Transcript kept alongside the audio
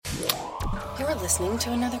You're listening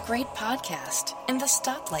to another great podcast in the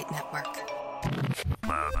Stoplight Network.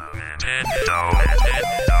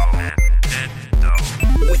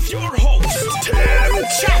 With your host, Tim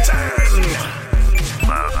Chatton,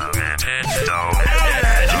 and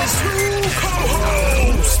his two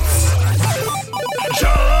co-hosts,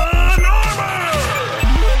 John Armour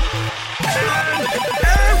and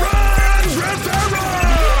Aaron Rivera.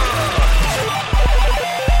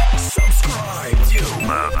 Subscribe, you.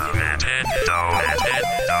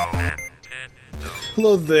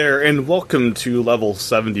 Hello there, and welcome to level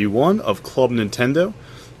 71 of Club Nintendo.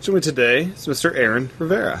 Joining me today is Mr. Aaron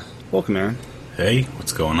Rivera. Welcome, Aaron. Hey,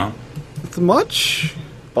 what's going on? Nothing much.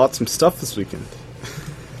 Bought some stuff this weekend.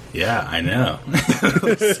 Yeah, I know.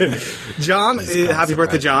 John, happy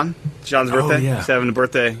birthday, John. John's birthday. Oh, yeah. He's having a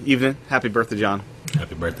birthday evening. Happy birthday, John.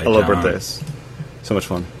 Happy birthday, I love John. birthdays. So much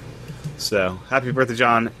fun. So, happy birthday,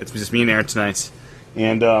 John. It's just me and Aaron tonight.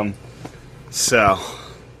 And,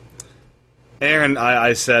 Aaron,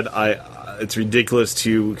 I said it's ridiculous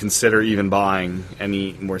to consider even buying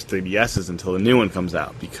any more 3DSs until the new one comes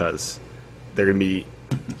out, because they're going to be,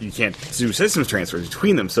 you can't do systems transfers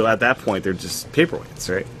between them, so at that point they're just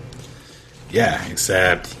paperweights, right? Yeah,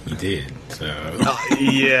 except he did, so...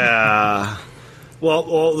 Yeah.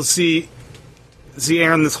 Well, see,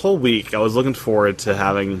 Aaron, this whole week I was looking forward to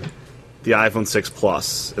having the iPhone 6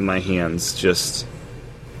 Plus in my hands, just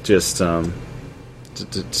to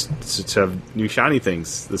have new shiny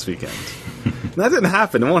things this weekend. And that didn't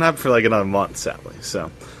happen. It won't happen for like another month, sadly. So,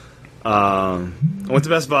 I went to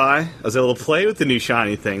Best Buy. I was able to play with the new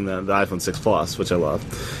shiny thing, the iPhone 6 Plus, which I love.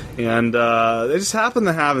 And they just happened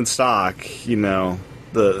to have in stock,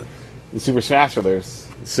 the Super Smash Brothers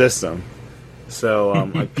system. So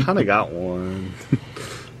I kind of got one.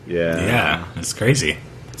 Yeah, it's crazy.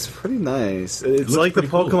 It's pretty nice. It's like the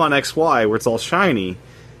pretty cool. Pokemon XY, where it's all shiny.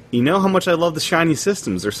 You know how much I love the shiny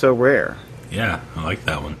systems. They're so rare. Yeah, I like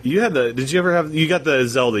that one. You got the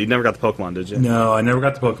Zelda. You never got the Pokemon, did you? No, I never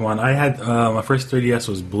got the Pokemon. I had, my first 3DS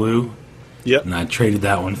was blue, Yep. and I traded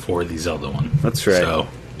that one for the Zelda one. That's right. So,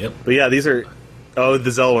 yep. But yeah, these are... Oh,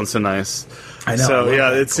 the Zelda one's so nice. I know. I So, love yeah,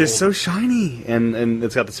 that it's just so gold. shiny. And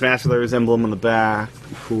it's got the Smash Brothers emblem on the back.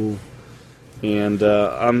 Pretty cool. And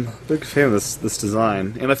I'm a big fan of this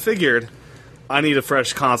design. And I figured I need a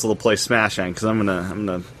fresh console to play Smash on, because I'm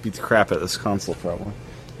gonna beat the crap out of this console, probably.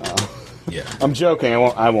 Yeah. I'm joking.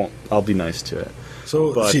 I won't. I'll be nice to it.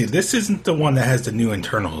 So, but- see, this isn't the one that has the new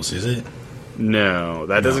internals, is it? No,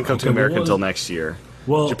 that doesn't come to okay, America well, until next year.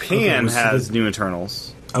 Well, Japan okay, so has new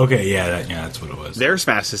internals. Okay, yeah, that's what it was. Their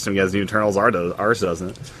Smash system has new internals. Ours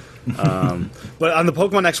doesn't. But on the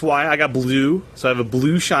Pokemon XY, I got blue, so I have a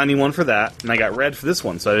blue shiny one for that, and I got red for this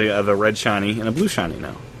one, so I have a red shiny and a blue shiny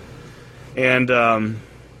now. And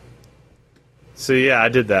so yeah, I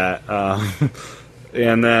did that.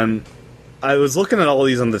 And then I was looking at all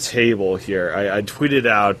these on the table here. I tweeted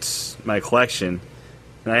out my collection,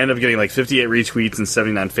 and I ended up getting like 58 retweets and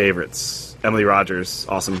 79 favorites. Emily Rogers,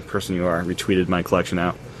 awesome person you are, retweeted my collection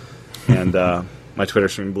out, and my Twitter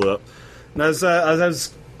stream blew up. And as I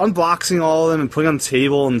was unboxing all of them and putting on the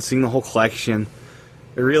table and seeing the whole collection,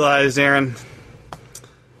 I realized, Aaron,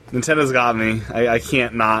 Nintendo's got me. I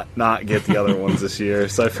can't not get the other ones this year,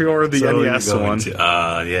 so I pre-ordered the NES one.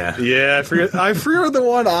 Yeah. Yeah, I pre-ordered the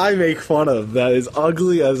one I make fun of. That is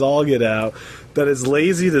ugly as all get out. That is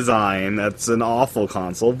lazy design. That's an awful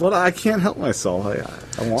console. But I can't help myself. I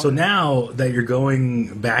want. So now that you're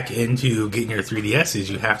going back into getting your 3DSs,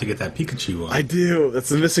 you have to get that Pikachu one. I do. That's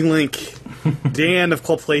the missing link. Dan of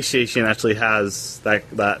Club PlayStation actually has that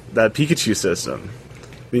Pikachu system.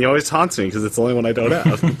 And he always taunts me because it's the only one I don't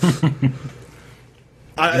have.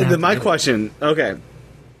 My question, okay,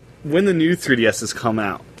 when the new 3DSs come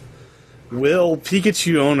out, will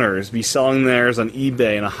Pikachu owners be selling theirs on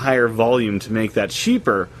eBay in a higher volume to make that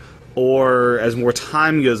cheaper, or as more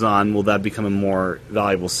time goes on, will that become a more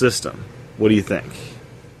valuable system? What do you think?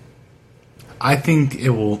 I think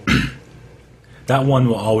it will. That one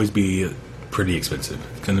will always be pretty expensive.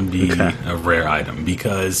 It's going to be a rare item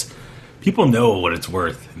because people know what it's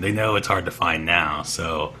worth. They know it's hard to find now.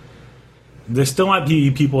 So there still might be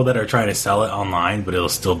people that are trying to sell it online, but it'll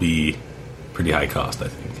still be pretty high cost, I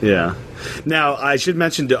think. Yeah. Now, I should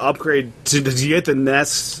mention to upgrade to get the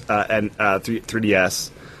NES and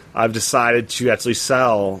 3DS, I've decided to actually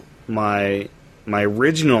sell my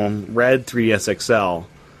original red 3DS XL.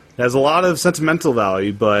 It has a lot of sentimental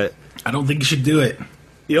value, but I don't think you should do it.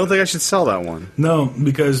 You don't think I should sell that one? No,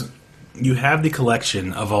 because you have the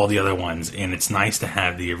collection of all the other ones, and it's nice to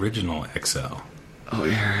have the original XL. Oh,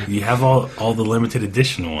 yeah. You have all the limited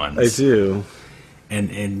edition ones. I do.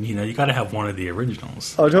 And you got to have one of the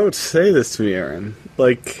originals. Oh, don't say this to me, Aaron.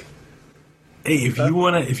 Like, hey,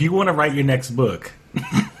 if you wanna write your next book,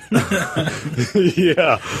 yeah,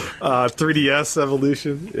 3DS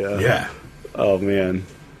Evolution. Yeah. yeah. Oh man.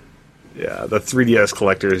 Yeah, the 3DS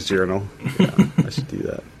Collector's Journal. Yeah, I should do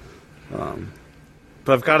that.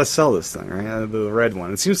 But I've got to sell this thing, right? The red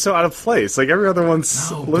one. It seems so out of place. Like every other one's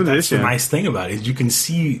No, but limited that's the edition. nice thing about it is you can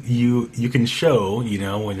see you can show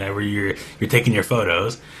whenever you're taking your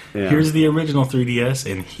photos. Yeah. Here's the original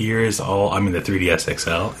 3DS, and here's the 3DS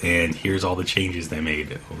XL, and here's all the changes they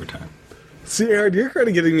made over time. See, Aaron, you're kind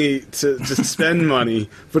of getting me to just spend money,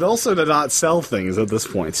 but also to not sell things at this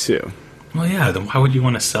point too. Well, yeah. Then why would you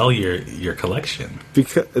want to sell your collection?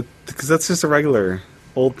 Because that's just a regular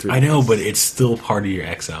old 3DS. I know, but it's still part of your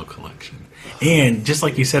XL collection, and just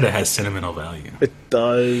like you said, it has sentimental value. It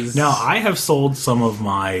does. Now, I have sold some of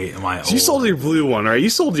my So you sold your blue one, right? You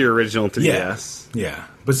sold your original 3DS. Yeah.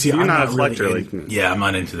 But see, You're I'm not a not collector really like me. Yeah, I'm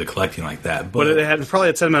not into the collecting like that. But it had probably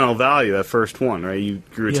had sentimental value, that first one, right? You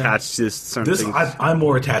grew Yeah. attached to certain this, things. I'm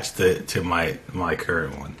more attached to my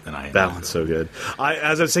current one than I am. That one's so good.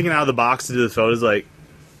 As I was taking it out of the box to do the photos, like,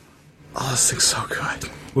 oh, this thing's so good.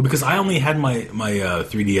 Well, because I only had my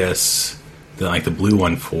 3DS, the blue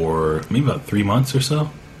one, for maybe about 3 months or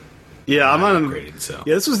so. Yeah, I'm on. upgraded, so.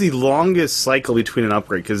 Yeah, this was the longest cycle between an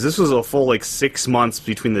upgrade because this was a full 6 months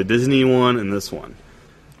between the Disney one and this one.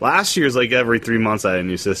 Last year's every 3 months I had a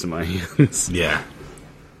new system in my hands. Yeah.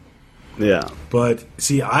 Yeah. But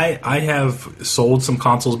see, I have sold some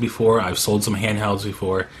consoles before. I've sold some handhelds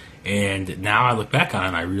before, and now I look back on it,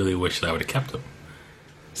 and I really wish that I would have kept them.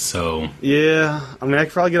 So Yeah, I mean, I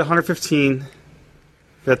could probably get 115.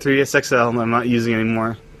 Got 3DS XL I'm not using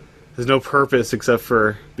anymore. There's no purpose except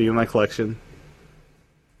for being in my collection.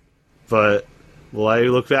 But will I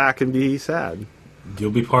look back and be sad?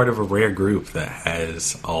 you'll be part of a rare group that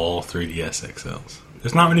has all 3DS XLs.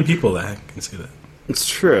 There's not many people that can say that. It's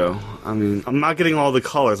true. I mean, I'm not getting all the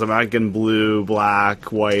colors. I'm not getting blue,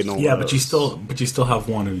 black, white, and all Yeah, those. but you still have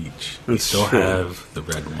one of each. You That's still true. have the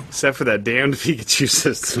red one. Except for that damned Pikachu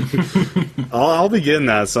system. I'll be getting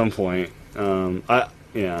that at some point.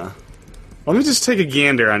 Yeah. Let me just take a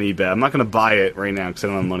gander on eBay. I'm not going to buy it right now because I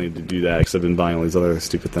don't have money to do that because I've been buying all these other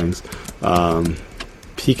stupid things.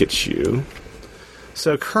 Pikachu.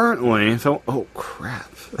 So currently, oh crap.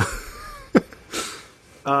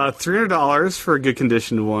 $300 for a good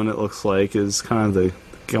conditioned one, it looks like, is kind of the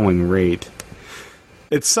going rate.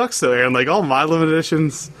 It sucks though, Aaron. All my limited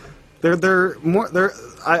editions, they're more.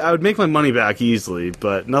 I would make my money back easily,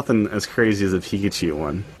 but nothing as crazy as a Pikachu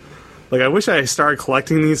one. I wish I started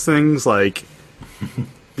collecting these things when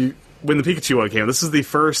the Pikachu one came. This is the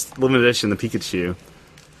first limited edition, the Pikachu,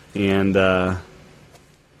 and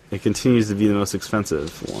it continues to be the most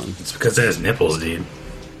expensive one. It's because it has nipples, dude.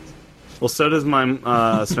 Well, so does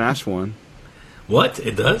my Smash one. What?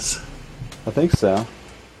 It does? I think so.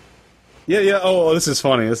 Yeah. Oh, this is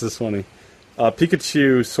funny.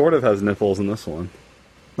 Pikachu sort of has nipples in this one.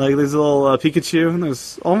 There's a little Pikachu, and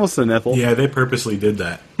there's almost a nipple. Yeah, they purposely did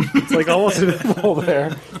that. It's almost a nipple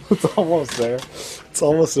there. It's almost there. It's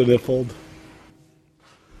almost a nipple.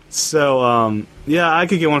 So, yeah, I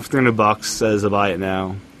could get one for $300 as I buy it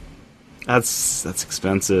now. That's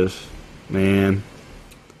expensive, man.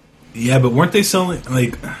 Yeah, but weren't they selling,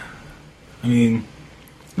 I mean,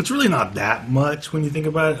 it's really not that much when you think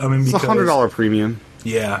about it. I mean, It's because... a $100 premium.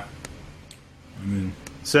 Yeah.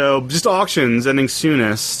 So, just auctions ending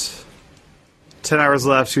soonest. 10 hours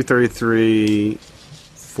left, 233,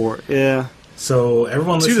 4, yeah. So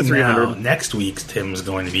everyone 200 to listening now, 300. next week Tim's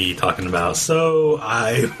going to be talking about, so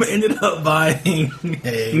I ended up buying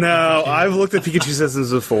a... No, I've looked at Pikachu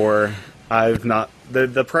systems before. I've not.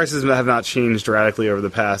 The prices have not changed radically over the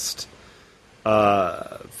past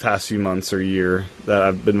few months or year that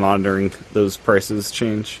I've been monitoring those prices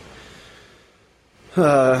change.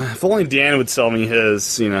 If only Dan would sell me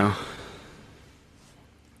his, Maybe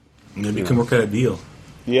you can work out a deal.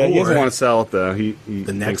 Yeah, he doesn't Or- want to sell it though. He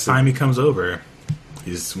The next thinks time he comes over,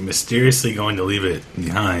 he's mysteriously going to leave it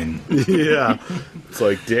behind. yeah, it's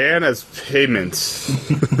Dan has payment.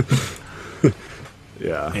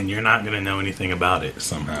 Yeah, And you're not going to know anything about it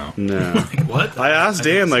somehow. no. Like, what? I asked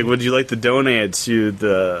Dan, would you like to donate it to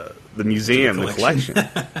the museum, To the the collection?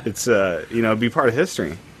 It's be part of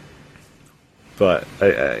history. But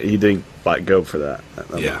he didn't go for that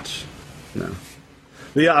Yeah. much. No.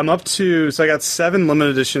 But yeah, I'm up to. So I got 7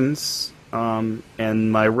 limited editions,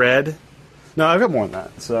 and my red. No, I've got more than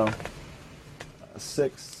that. So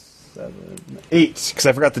 6, 7, 8, because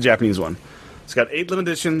I forgot the Japanese one. So I got 8 limited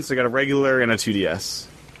editions. I got a regular and a 2DS.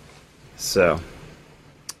 So.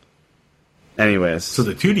 Anyways, So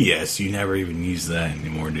the 2DS, you never even use that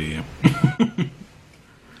anymore, do you?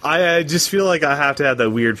 I just feel like I have to have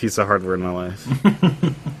that weird piece of hardware in my life.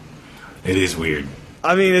 It is weird.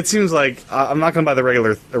 I mean, it seems like I'm not going to buy the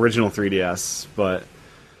regular original 3DS, but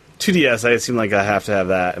 2DS, I seem like I have to have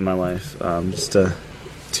that in my life, just to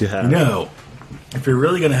have. No. If you're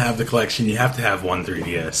really going to have the collection, you have to have one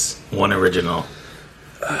 3DS, one original.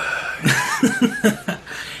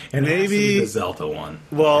 And maybe the Zelda one.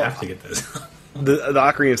 Well, you have to get this. The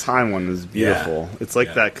Ocarina of Time one is beautiful. Yeah. It's like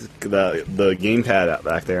Yeah. that the gamepad out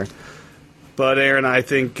back there. But Aaron, I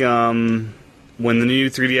think when the new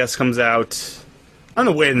 3DS comes out, I'm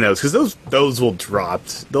gonna wait in those because those will drop.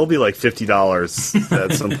 They'll be like $50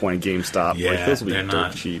 at some point. GameStop. Yeah, like, those will be they're dirt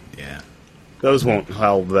not cheap. Yeah. Those won't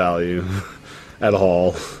hold value at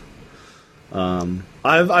all.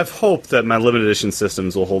 I've hoped that my limited edition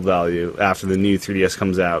systems will hold value after the new 3DS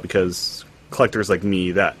comes out because collectors like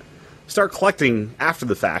me that start collecting after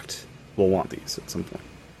the fact will want these at some point.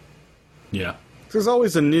 Yeah. There's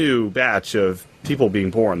always a new batch of people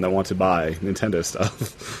being born that want to buy Nintendo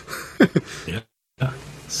stuff. Yeah.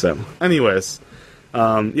 So, anyways,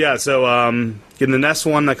 getting the NES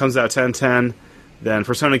one that comes out 10/10. Then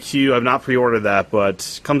Persona Q, I've not pre-ordered that,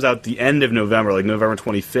 but comes out the end of November, like November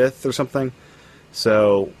 25th or something.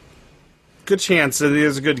 So, good chance, and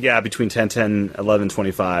there's a good gap between 10/10,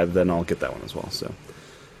 11/25, then I'll get that one as well. So,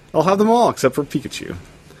 I'll have them all except for Pikachu.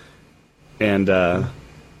 And,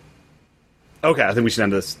 okay, I think we should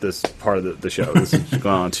end this part of the show. This has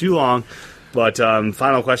gone on too long. But,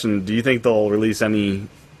 final question, do you think they'll release any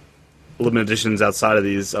limited editions outside of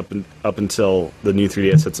these up until the new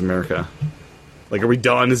 3DS hits America? Like, are we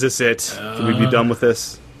done? Is this it? Can we be done with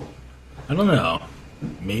this? I don't know.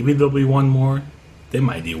 Maybe there'll be one more. They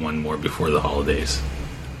might do one more before the holidays.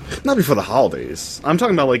 Not before the holidays. I'm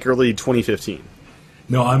talking about, like, early 2015.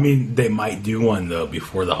 No, I mean, they might do one, though,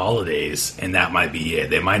 before the holidays, and that might be it.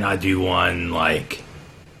 They might not do one, like,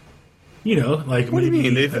 like What do you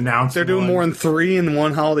mean? They've announced they're doing more than 3 in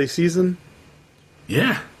one holiday season?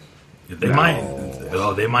 Yeah. They might.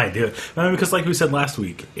 Oh, they might do it. I mean, because like we said last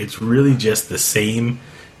week, it's really just the same.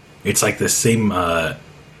 It's like the same,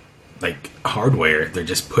 like hardware. They're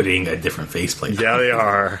just putting a different faceplate. Yeah, they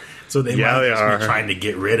are. So they might just be trying to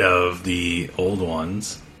get rid of the old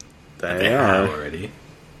ones. They have already.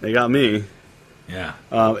 They got me. Yeah.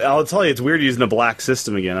 I'll tell you, it's weird using a black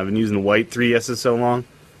system again. I've been using the white 3DSs so long.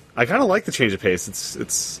 I kind of like the change of pace.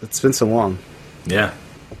 It's been so long. Yeah.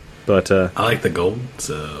 But I like the gold,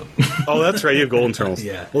 so... Oh, that's right, you have gold internals.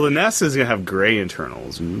 Yeah. Well, the NES is going to have gray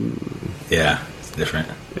internals. Ooh. Yeah, it's different.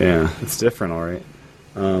 Yeah, it's different, all right.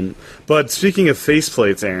 But speaking of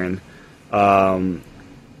faceplates, Aaron,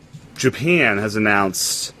 Japan has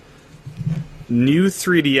announced new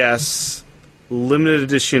 3DS limited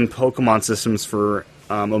edition Pokemon systems for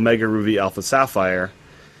Omega Ruby Alpha Sapphire.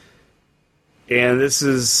 And this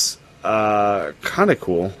is kind of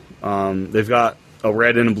cool. They've got a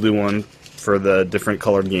red and a blue one for the different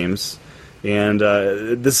colored games. And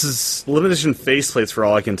this is limited edition faceplates for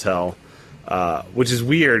all I can tell. Which is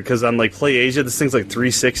weird, because on like PlayAsia, this thing's like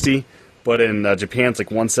 $360, but in Japan it's like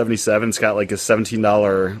 $177. It's got like a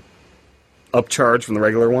 $17 upcharge from the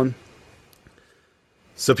regular one.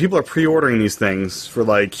 So people are pre-ordering these things for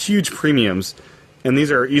like huge premiums, and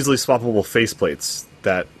these are easily swappable faceplates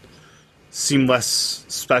that seem less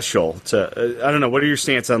special to... I don't know, what are your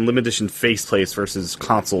stance on limited edition faceplates versus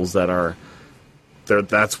consoles that are...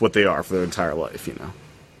 that's what they are for their entire life, you know?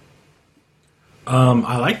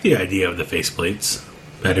 I like the idea of the faceplates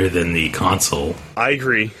better than the console. I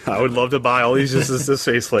agree. I would love to buy all these just as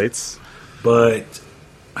faceplates. But,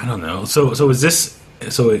 I don't know. So is this...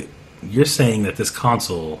 So you're saying that this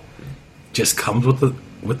console just comes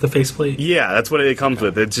with the faceplate? Yeah, that's what it comes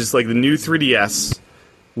with. It's just like the new 3DS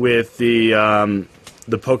with the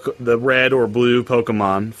red or blue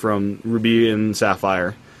Pokemon from Ruby and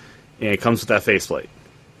Sapphire, and it comes with that faceplate.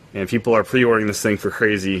 And people are pre-ordering this thing for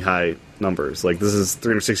crazy high numbers. Like, this is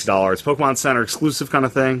 $360. Pokemon Center exclusive kind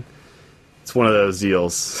of thing. It's one of those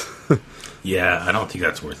deals. Yeah, I don't think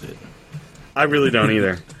that's worth it. I really don't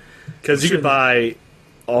either. Because you could buy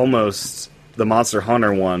almost the Monster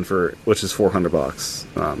Hunter one which is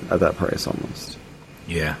 $400 at that price almost.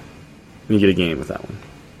 Yeah. And you get a game with that one.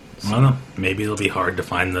 I don't know. Maybe it'll be hard to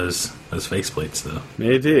find those faceplates, though.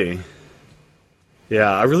 Maybe.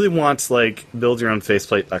 Yeah, I really want, like,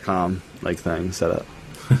 build-your-own-faceplate.com, like, thing set up.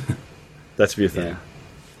 That should be a thing. Yeah.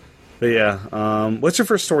 But yeah, what's your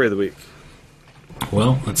first story of the week?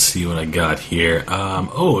 Well, let's see what I got here.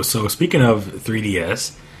 So speaking of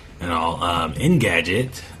 3DS and all,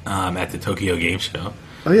 Engadget at the Tokyo Game Show.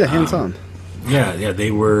 Oh yeah, hands-on. Yeah,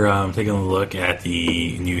 they were taking a look at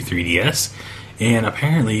the new 3DS, and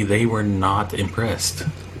apparently they were not impressed.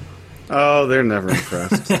 Oh, they're never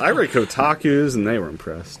impressed. I read Kotaku's, and they were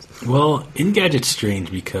impressed. Well, Engadget's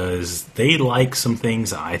strange because they like some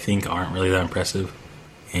things I think aren't really that impressive,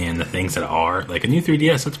 and the things that are, like a new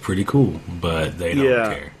 3DS, that's pretty cool, but they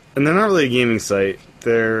don't care. And they're not really a gaming site.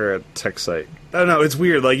 They're a tech site. I don't know, it's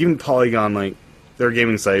weird. Like, even Polygon, like, they're a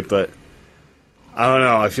gaming site, but I don't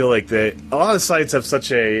know. I feel like a lot of sites have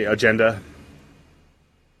such a agenda.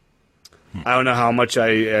 I don't know how much I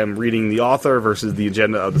am reading the author versus the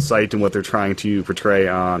agenda of the site and what they're trying to portray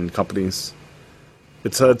on companies.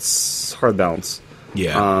 It's a hard balance.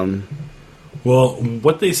 Yeah. Well,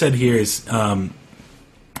 what they said here is,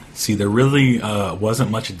 see, there really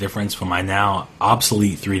wasn't much difference from my now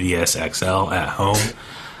obsolete 3DS XL at home.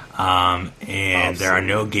 And there are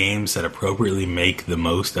no games that appropriately make the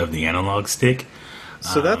most of the analog stick.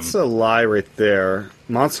 So that's a lie right there.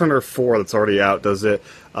 Monster Hunter 4 that's already out does it.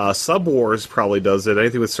 Sub Wars probably does it.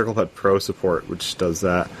 Anything with Circle Pet Pro support, which does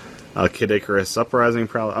that. Kid Icarus Uprising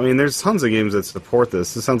probably. I mean, there's tons of games that support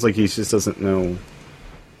this. It sounds like he just doesn't know what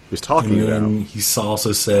he's talking about. He's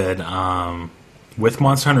also said, with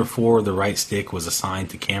Monster Hunter 4, the right stick was assigned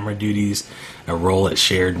to camera duties, a role it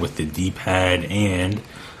shared with the D-pad, and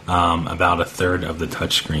about a third of the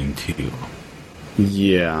touchscreen, too.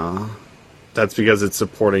 Yeah. That's because it's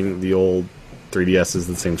supporting the old 3DSs at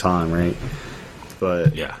the same time, right?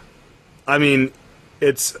 But yeah, I mean,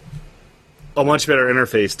 it's a much better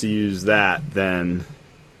interface to use that than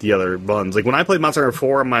the other buttons. Like, when I played Monster Hunter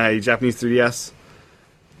 4 on my Japanese 3DS,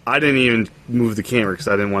 I didn't even move the camera because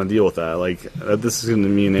I didn't want to deal with that. Like, this is going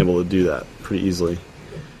to be able to do that pretty easily.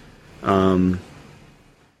 I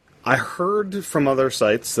heard from other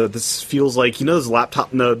sites that this feels like, you know those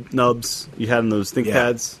laptop nubs you had in those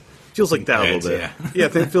ThinkPads? Feels like that a little bit. Yeah, I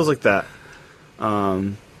think it feels like that.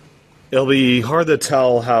 It'll be hard to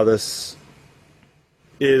tell how this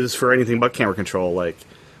is for anything but camera control. Like,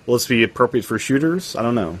 will this be appropriate for shooters? I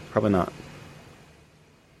don't know. Probably not.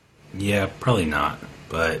 Yeah, probably not.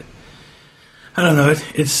 But I don't know.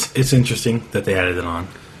 It's interesting that they added it on.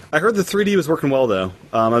 I heard the 3D was working well, though.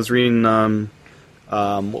 I was reading,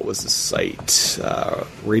 what was the site? RFN,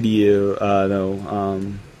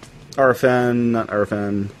 not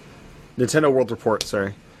RFN. Nintendo World Report,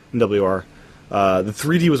 sorry. NWR. The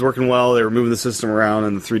 3D was working well. They were moving the system around,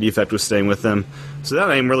 and the 3D effect was staying with them. So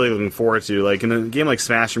that I'm really looking forward to. Like, in a game like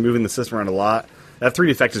Smash, you're moving the system around a lot. That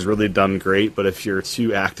 3D effect is really done great, but if you're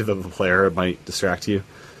too active of a player, it might distract you.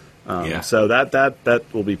 So that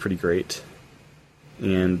will be pretty great.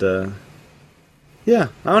 And, yeah,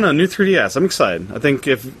 I don't know, new 3DS. I'm excited. I think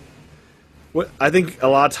a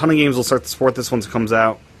ton of games will start to support this once it comes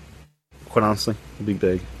out. Quite honestly, it'll be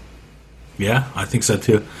big. Yeah, I think so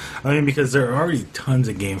too. I mean, because there are already tons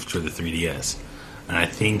of games for the 3DS, and I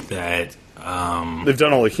think that they've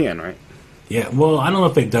done all they can, right? Yeah, well, I don't know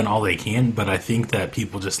if they've done all they can, but I think that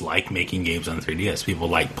people just like making games on the 3DS. People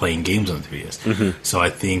like playing games on the 3DS. Mm-hmm. So I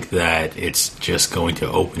think that it's just going to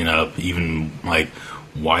open it up even like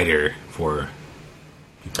wider for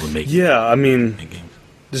people to make. Yeah, I mean, make games.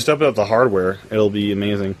 Just open up the hardware; it'll be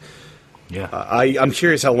amazing. Yeah, I'm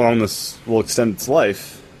curious how long this will extend its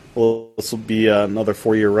life. Will this be another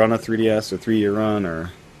 4-year run of 3DS or 3-year run,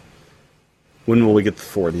 or when will we get the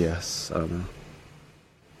 4DS? I don't know.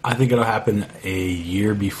 I think it'll happen a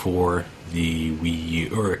year before the Wii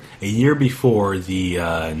U, or a year before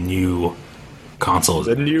the new consoles.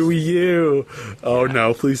 The new Wii U! Oh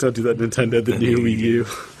no, please don't do that, Nintendo, the new Wii U.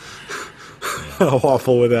 How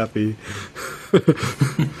awful would that be?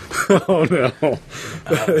 Oh no.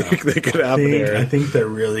 They could happen here. I think they're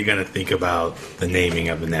really going to think about the naming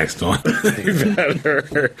of the next one. They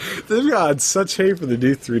better. They've got such hate for the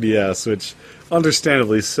new 3DS, which,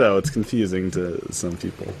 understandably so, it's confusing to some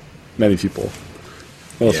people. Many people.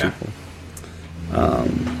 Most people.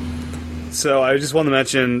 So I just wanted to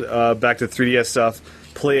mention, back to 3DS stuff,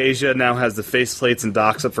 PlayAsia now has the faceplates and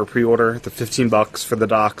docks up for pre-order. They're $15 for the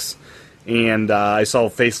docks. And I saw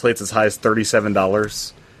faceplates as high as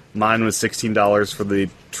 $37. Mine was $16 for the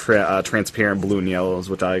transparent blue and yellow is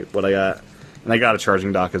what I got. And I got a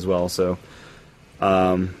charging dock as well. So,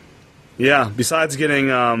 yeah, besides getting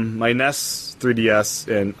my NES 3DS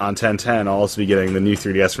on 1010, I'll also be getting the new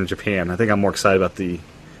 3DS from Japan. I think I'm more excited about the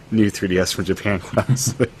new 3DS from Japan,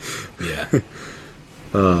 honestly. Yeah.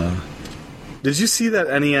 Did you see that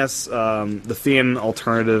NES, the fan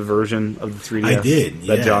alternative version of the 3DS? I did,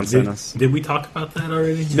 that John sent us. Did we talk about that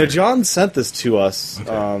already? No, John sent this to us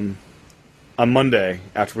on Monday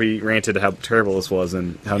after we ranted how terrible this was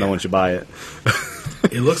and how no one should buy it.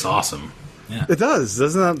 It looks awesome. Yeah. It does.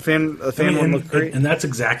 Doesn't that fan one look great? And that's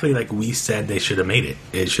exactly like we said they should have made it.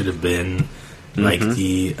 It should have been like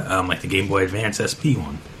the Game Boy Advance SP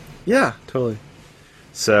one. Yeah, totally.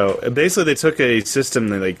 So basically, they took a system,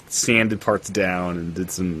 they like sanded parts down and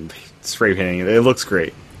did some spray painting. It looks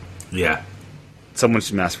great. Yeah. Someone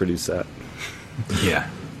should mass produce that. Yeah.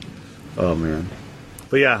 Oh man.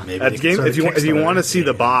 But yeah, Maybe at they game, can if you start a want to Kickstarter. see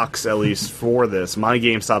the box at least for this, my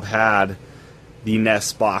GameStop had the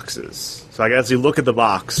NES boxes. So I guess you look at the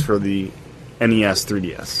box for the NES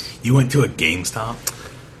 3DS. You went to a GameStop?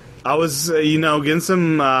 I was, getting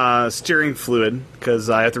some steering fluid because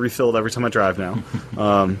I have to refill it every time I drive now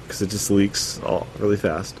because it just leaks really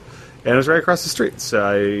fast. And it was right across the street, so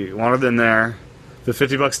I wandered in there, put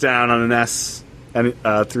 $50 down on an NES and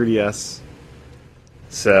 3DS.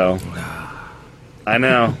 So I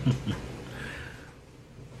know,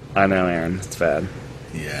 Aaron, it's bad,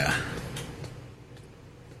 Yeah.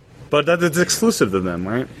 but it's exclusive to them,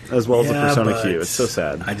 right? As well as the Persona but Q. It's so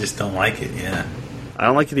sad. I just don't like it, yeah. I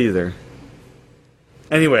don't like it either.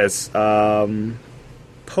 Anyways,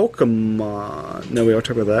 Pokemon. No, we don't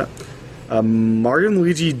talk about that. Mario and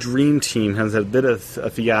Luigi Dream Team has had a bit of a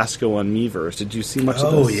fiasco on Miiverse. Did you see much of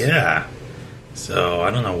Oh, this? yeah. So,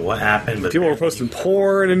 I don't know what happened, but... People were posting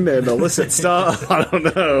porn and illicit stuff. I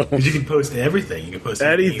don't know. You can post everything. You can post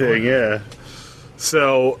Anything, you want. yeah.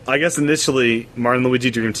 So, I guess initially, Mario and Luigi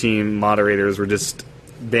Dream Team moderators were just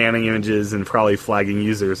banning images and probably flagging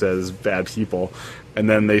users as bad people. And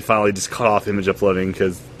then they finally just cut off image uploading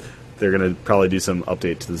because they're going to probably do some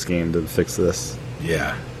update to this game to fix this.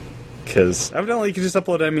 Yeah. Because evidently you can just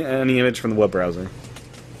upload any image from the web browser.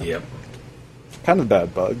 Yep. Kind of a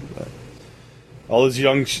bad bug. But all those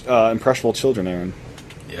young, impressionable children, Aaron.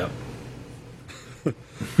 Yep.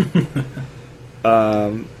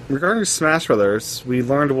 Regarding Smash Brothers, we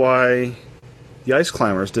learned why the Ice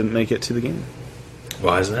Climbers didn't make it to the game.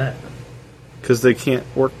 Why is that? Because they can't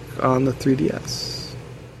work on the 3DS.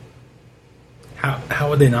 How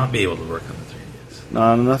would they not be able to work on the 3DS?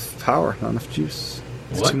 Not enough power, not enough juice.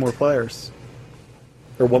 It's What? 2 more players.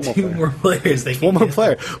 Or 1 more Two player. more players. They One more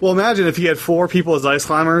player. Well, imagine if you had 4 people as Ice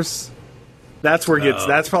Climbers. That's where it gets. Oh.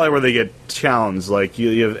 That's probably where they get challenged. Like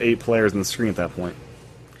you have 8 players on the screen at that point.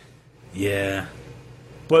 Yeah.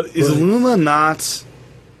 But is But- Luma not?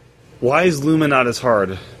 Why is Luma not as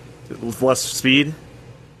hard? With less speed?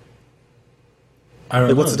 I don't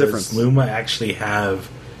Like, know. what's the Does difference? Luma actually have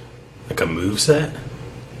like a moveset?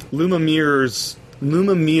 Luma mirrors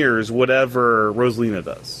whatever Rosalina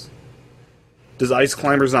does. Does Ice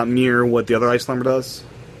Climbers not mirror what the other Ice Climber does?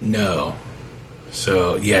 No.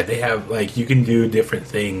 So yeah, they have like you can do different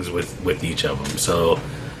things with each of them. So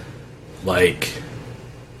like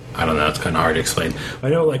I don't know, it's kind of hard to explain. I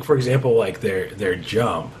know, like for example, like their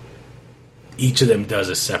jump, each of them does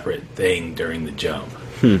a separate thing during the jump.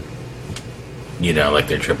 You know, like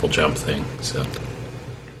their triple jump thing. So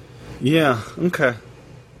Yeah. Okay.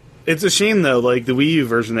 It's a shame though. Like the Wii U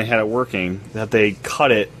version, they had it working. That they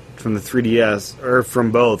cut it from the 3DS or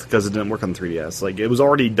from both because it didn't work on the 3DS. Like it was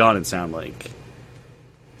already done. It sounded like.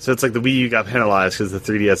 So it's like the Wii U got penalized because the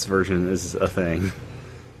 3DS version is a thing.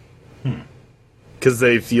 Because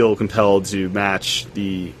they feel compelled to match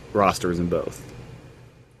the rosters in both.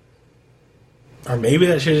 or maybe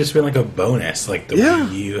that should have just been like a bonus, like the Yeah.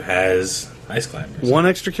 Wii U has Ice Climbers. 1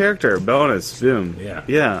 extra character, bonus, boom. Yeah.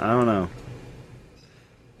 Yeah, I don't know.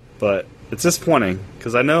 But it's disappointing,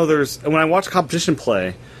 because I know when I watch competition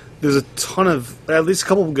play, there's a ton of, at least a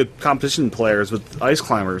couple of good competition players with Ice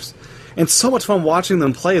Climbers. And it's so much fun watching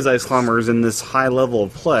them play as Ice Climbers in this high level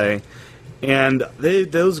of play. And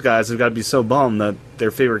those guys have got to be so bummed that their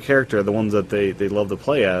favorite character, the ones that they love to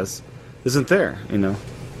play as, isn't there, you know?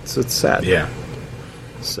 So it's sad. Yeah.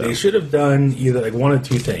 So. They should have done either like one of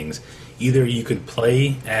two things. Either you could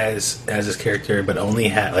play as this character, but only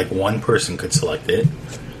had like one person could select it,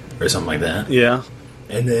 or something like that. Yeah.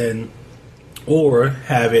 And then, or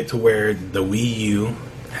have it to where the Wii U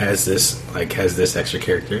has this extra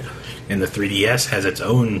character, and the 3DS has its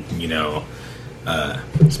own,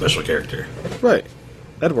 special character. Right.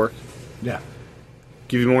 That'd work. Yeah.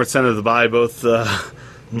 Give you more incentive to buy both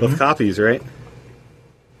copies, right?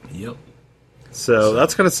 Yep. So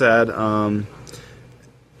that's kind of sad. What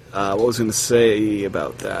was I going to say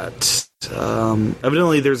about that?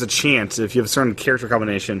 Evidently, there's a chant. If you have a certain character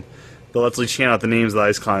combination, they'll actually chant out the names of the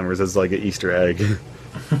Ice Climbers as like an Easter egg.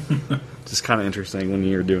 Just kind of interesting when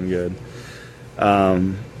you're doing good.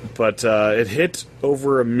 But it hit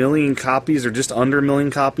over 1 million copies, or just under 1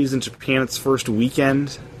 million copies in Japan its first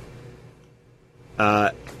weekend.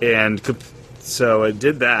 So it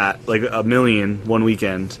did that, like 1 million one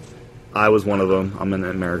weekend. I was one of them. I'm in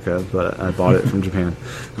America, but I bought it from Japan.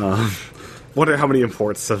 Wonder how many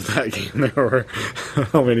imports of that game there were.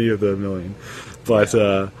 How many of the million? But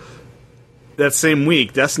that same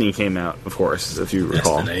week, Destiny came out, of course, if you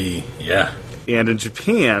recall. Destiny, yeah. And in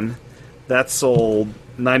Japan, that sold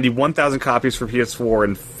 91,000 copies for PS4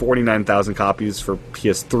 and 49,000 copies for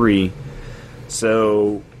PS3.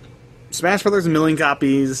 So, Smash Brothers, 1 million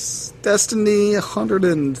copies. Destiny,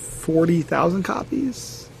 140,000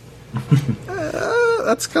 copies.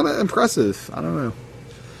 That's kind of impressive. I don't know.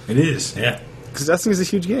 It is, yeah. Because Destiny's a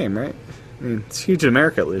huge game, right? I mean, it's huge in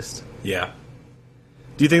America, at least. Yeah.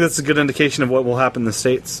 Do you think that's a good indication of what will happen in the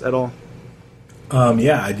States at all?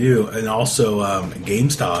 Yeah, I do. And also,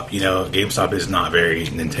 GameStop, GameStop is not very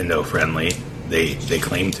Nintendo-friendly. They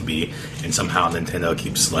claim to be, and somehow Nintendo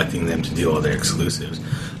keeps selecting them to do all their exclusives.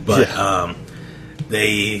 But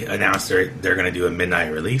they announced they're going to do a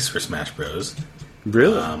midnight release for Smash Bros.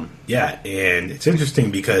 Really? Yeah, and it's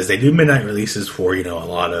interesting because they do midnight releases for, a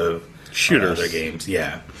lot of shooters. Other games.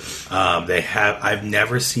 Yeah. I've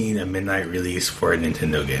never seen a midnight release for a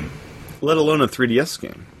Nintendo game. Let alone a 3DS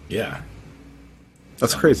game. Yeah.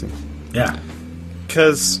 That's crazy. Yeah.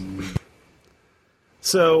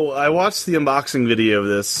 So, I watched the unboxing video of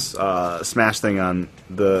this Smash thing on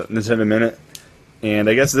the Nintendo Minute, and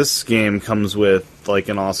I guess this game comes with, like,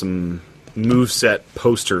 an awesome moveset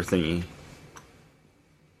poster thingy.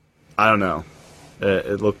 I don't know.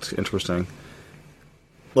 It looked interesting.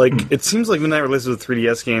 Like, it seems like midnight releases with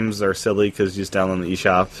 3DS games are silly because you just download the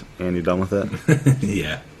eShop and you're done with it.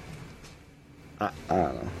 Yeah. I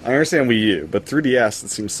don't know. I understand Wii U, but 3DS, it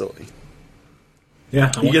seems silly.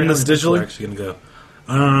 Yeah. You getting this digitally? We're actually going to go.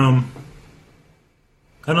 I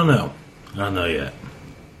don't know. I don't know yet.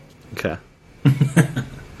 Okay.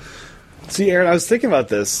 See, Aaron, I was thinking about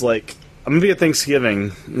this. Like, I'm going to be at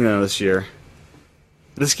Thanksgiving, this year.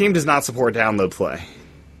 This game does not support download play.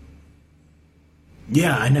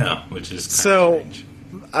 Yeah, I know, which is so strange.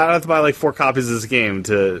 I have to buy like 4 copies of this game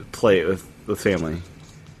to play it with the family.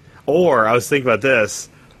 Or I was thinking about this.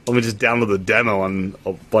 Let me just download the demo on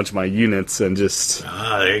a bunch of my units and just...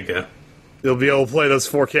 there you go. You'll be able to play those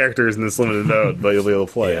 4 characters in this limited mode, but you'll be able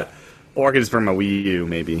to play it. Or I could just bring my Wii U,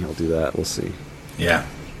 maybe. I'll do that. We'll see. Yeah.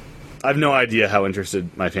 I have no idea how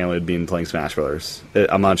interested my family would be in playing Smash Brothers.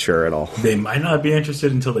 I'm not sure at all. They might not be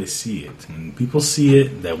interested until they see it. When people see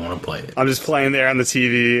it, they want to play it. I'm just playing there on the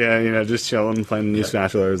TV, and just chilling, playing the new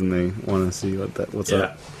Smash Brothers, and they want to see what's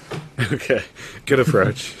up. Okay, good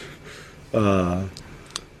approach. But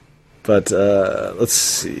let's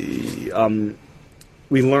see.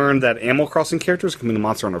 We learned that Animal Crossing characters come in the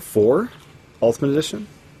Monster Hunter 4 Ultimate Edition.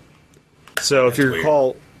 So if you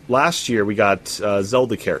recall, last year we got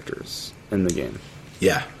Zelda characters in the game.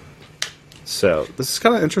 Yeah. So this is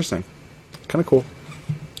kind of interesting. Kind of cool.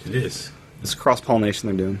 It is. This cross-pollination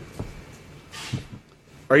they're doing.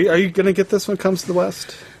 Are you going to get this when it comes to the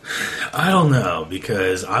West? I don't know,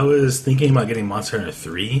 because I was thinking about getting Monster Hunter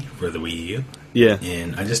 3 for the Wii U. Yeah.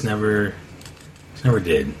 And I just never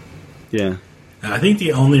did. Yeah. And I think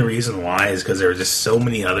the only reason why is because there were just so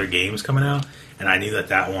many other games coming out, and I knew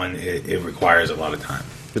that one, it requires a lot of time.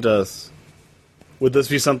 It does. Would this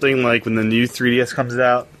be something like when the new 3DS comes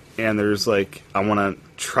out, and there's like, I want to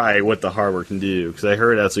try what the hardware can do, because I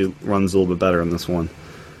heard it actually runs a little bit better on this one.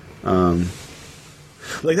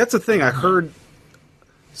 Like, that's the thing, I heard...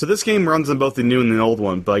 So this game runs on both the new and the old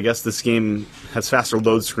one, but I guess this game has faster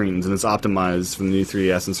load screens, and it's optimized for the new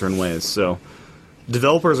 3DS in certain ways, so...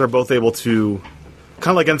 Developers are both able to,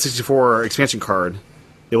 kind of like N64 expansion card,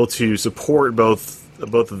 able to support both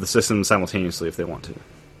of the systems simultaneously if they want to.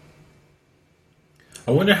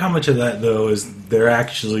 I wonder how much of that, though, is they're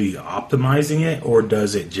actually optimizing it, or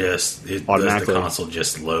does it just... does the console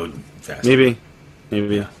just load faster? Maybe.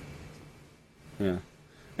 Yeah.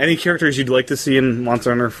 Any characters you'd like to see in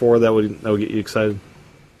Monster Hunter 4 that would get you excited?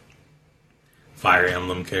 Fire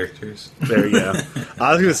Emblem characters. There you go.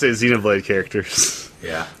 I was going to say Xenoblade characters.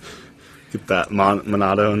 Yeah. Get that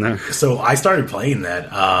Monado in there. So I started playing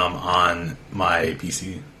that on my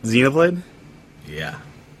PC. Xenoblade? Yeah.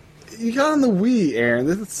 You got on the Wii, Aaron.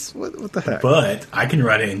 What the heck? But I can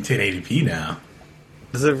run it in 1080p now.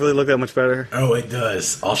 Does it really look that much better? Oh, it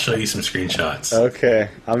does. I'll show you some screenshots. Okay.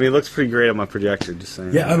 I mean, it looks pretty great on my projector, just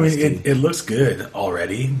saying. Yeah, I mean, it looks good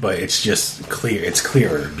already, but it's just clear. It's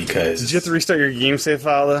clearer because... Did you have to restart your game save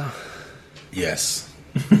file, though? Yes.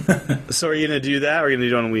 So are you going to do that, or are you going to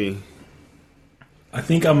do it on Wii? I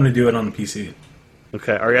think I'm going to do it on the PC.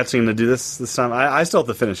 Okay. Are you actually going to do this time? I still have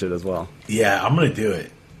to finish it as well. Yeah, I'm going to do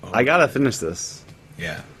it. I got to finish this.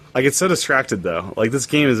 Yeah. I get so distracted, though. Like, this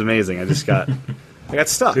game is amazing. I just got... I got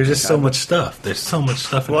stuck. There's just so much stuff. There's so much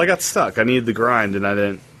stuff. Well, I got stuck. I needed the grind, and I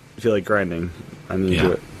didn't feel like grinding. I needed to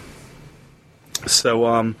do it. So,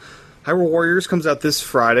 Hyrule Warriors comes out this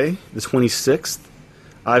Friday, the 26th.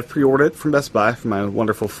 I've pre-ordered it from Best Buy for my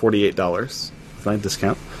wonderful $48 with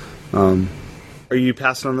discount. Are you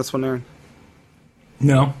passing on this one, Aaron?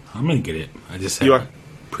 No, I'm gonna get it. I just You haven't are?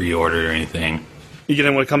 pre-ordered or anything. You get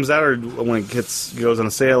it when it comes out, or when it goes on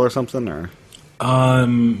a sale or something, or?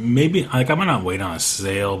 Maybe I might not wait on a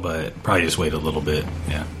sale, but probably just wait a little bit.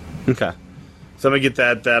 Yeah. Okay. So I'm gonna get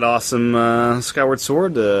that awesome Skyward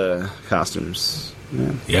Sword costumes.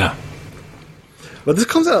 Yeah. Yeah. But this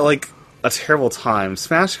comes out at, like, a terrible time.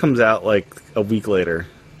 Smash comes out like a week later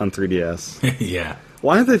on 3DS. Yeah.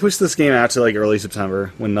 Why didn't they push this game out to like early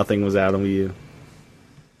September when nothing was out on Wii U?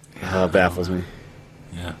 It baffles me.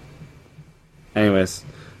 Yeah. Anyways,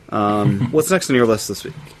 what's next on your list this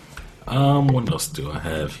week? What else do I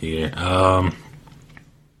have here?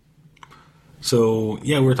 So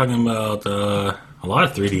yeah, we're talking about a lot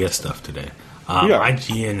of 3DS stuff today. Yeah.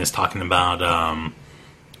 IGN is talking about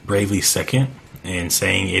Bravely Second and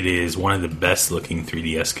saying it is one of the best looking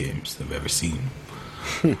 3DS games they've ever seen.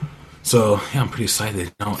 So yeah, I'm pretty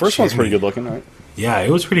excited. First one's pretty good looking, right? Yeah, it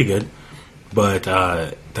was pretty good, but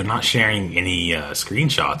they're not sharing any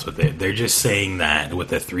screenshots with it. They're just saying that with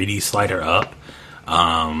the 3D slider up,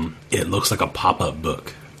 it looks like a pop-up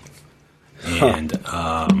book. And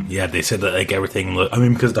yeah, they said that like everything looked. I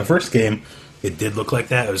mean, because the first game, it did look like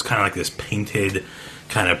that. It was kind of like this painted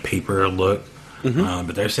kind of paper look. Mm-hmm.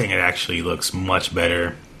 But they're saying it actually looks much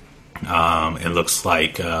better. It looks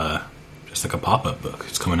like just like a pop-up book.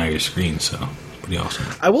 It's coming out of your screen, so pretty awesome.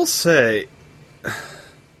 I will say,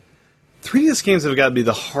 3DS games have got to be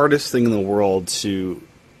the hardest thing in the world to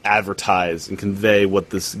advertise and convey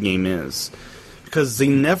what this game is, because they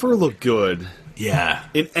never look good Yeah.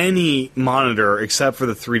 in any monitor except for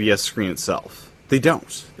the 3DS screen itself. They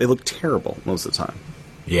don't. They look terrible most of the time.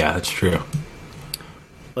 Yeah, that's true.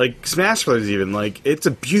 Like, Smash Bros. Even, like, it's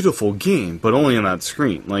a beautiful game, but only on that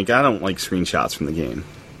screen. Like, I don't like screenshots from the game.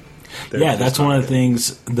 Yeah, that's one of the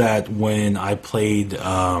things that when I played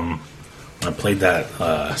that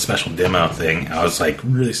special demo thing, I was like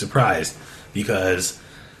really surprised because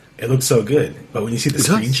it looks so good. But when you see the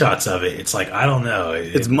screenshots of it, it's like, I don't know.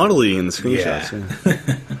 It's muddly in the screenshots.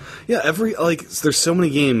 Yeah, yeah, there's so many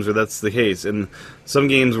games where that's the case, and some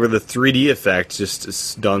games where the 3D effect just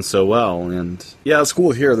is done so well. And yeah, it's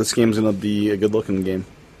cool to hear this game's going to be a good looking game.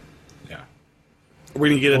 Yeah. We're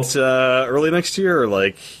going to get it early next year, or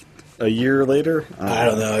like a year later? I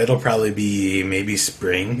don't know. It'll probably be maybe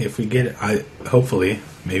spring if we get it. Hopefully,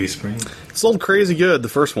 maybe spring. It sold crazy good, the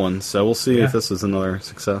first one, so we'll see if this is another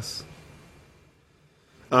success.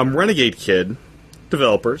 Renegade Kid,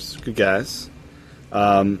 developers, good guys.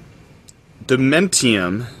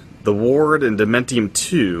 Dementium, The Ward, and Dementium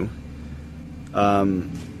 2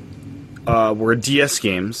 were DS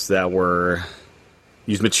games that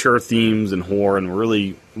used mature themes and horror and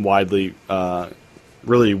really widely,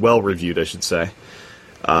 really well reviewed, I should say.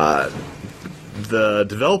 The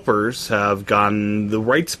developers have gotten the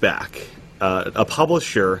rights back. A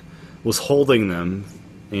publisher was holding them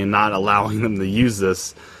and not allowing them to use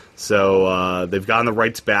this, so they've gotten the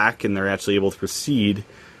rights back, and they're actually able to proceed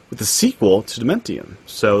with the sequel to Dementium.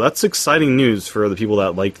 So that's exciting news for the people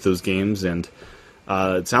that liked those games, and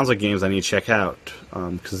it sounds like games I need to check out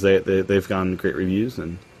because they've gotten great reviews.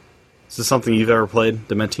 And is this something you've ever played,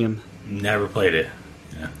 Dementium? Never played it.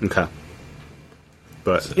 Yeah. Okay.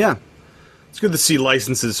 But, yeah. It's good to see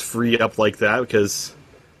licenses free up like that, because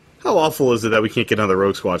how awful is it that we can't get another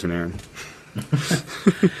Rogue Squadron, Aaron?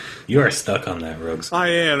 You are stuck on that, Rogue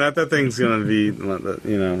Squadron. I am. That thing's going to be,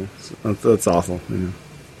 that's awful.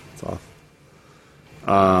 It's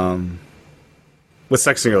awful. What's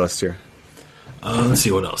next on your list here? Let's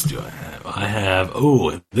see, what else do I have?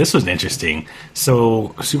 This was interesting.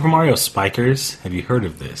 So, Super Mario Spikers, have you heard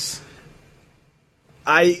of this?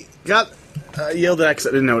 I got yelled at because I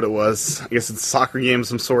didn't know what it was. I guess it's a soccer game of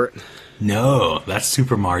some sort. No, that's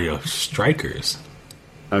Super Mario Strikers.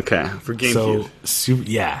 Okay, for GameCube.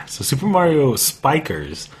 So Super Mario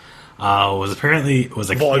Spikers was a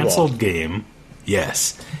Volleyball. canceled game.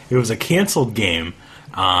 Yes, it was a canceled game,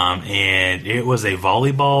 and it was a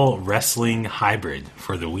volleyball wrestling hybrid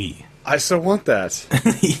for the Wii. I still want that.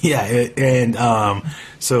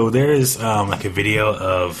 So there's like a video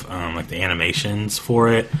of like the animations for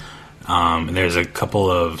it, and there's a couple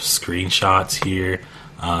of screenshots here.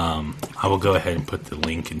 I will go ahead and put the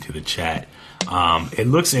link into the chat. It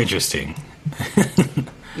looks interesting.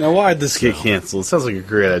 Now, why did this get canceled? It sounds like a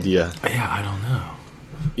great idea. Yeah, I don't know.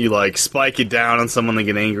 You like spike it down on someone, they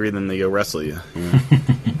get angry, then they go wrestle you.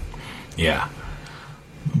 Yeah.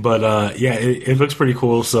 But yeah, it looks pretty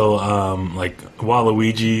cool. So like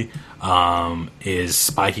Waluigi is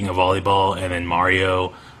spiking a volleyball, and then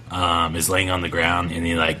Mario is laying on the ground, and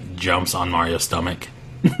he like jumps on Mario's stomach.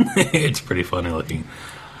 It's pretty funny looking.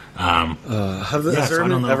 Has there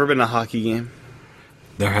ever been a hockey game?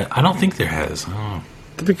 I don't think there has. Oh.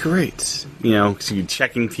 That'd be great. You know, because you're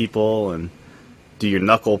checking people and do your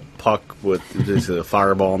knuckle puck with just a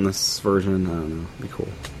fireball in this version. I don't know. It'd be cool.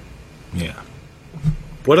 Yeah.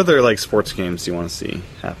 What other like sports games do you want to see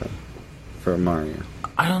happen for Mario?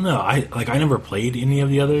 I don't know. I never played any of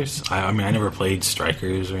the others. I mean, I never played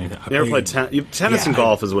Strikers or anything. You never played tennis and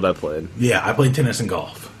golf is what I played. Yeah, I played tennis and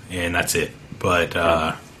golf, and that's it. But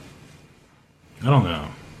I don't know.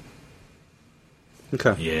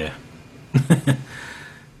 Okay. Yeah.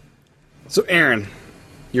 So, Aaron,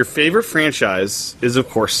 your favorite franchise is, of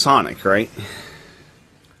course, Sonic, right?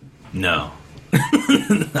 No.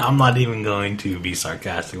 I'm not even going to be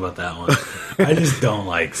sarcastic about that one. I just don't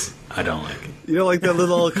like it. You know, like that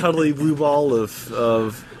little cuddly blue ball of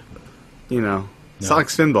No. Sonic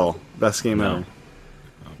Spinball, best game ever.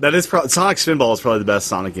 That is Sonic Spinball is probably the best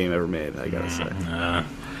Sonic game ever made. I gotta say.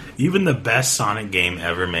 Even the best Sonic game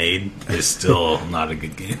ever made is still not a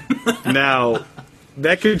good game. Now,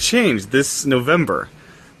 that could change this November.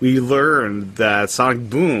 We learned that Sonic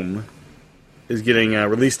Boom is getting a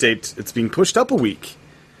release date. It's being pushed up a week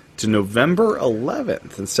to November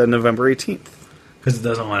 11th instead of November 18th. Because it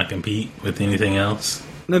doesn't want to compete with anything else.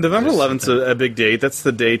 No, November 11th is a big date. That's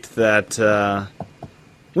the date that...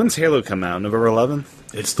 when's Halo come out? November 11th?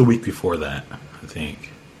 It's the week before that, I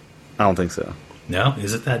think. I don't think so. No?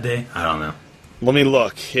 Is it that day? I don't know. Let me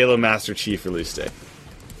look. Halo Master Chief release date.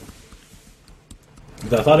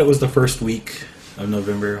 I thought it was the first week of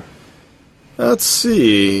November. Let's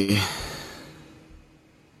see.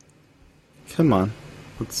 Come on.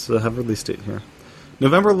 Let's have a release date here.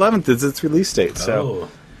 November 11th is its release date. So,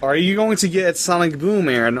 are you going to get Sonic Boom,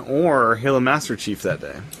 Aaron, or Halo Master Chief that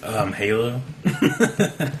day? Halo.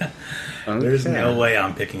 Okay. There's no way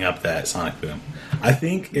I'm picking up that Sonic Boom. I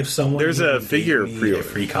think if someone There's a figure gave me pre-order. a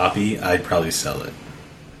free copy, I'd probably sell it.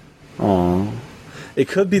 Aww. This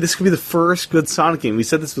could be the first good Sonic game. We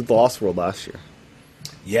said this with Lost World last year.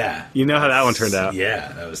 Yeah. You know how that one turned out.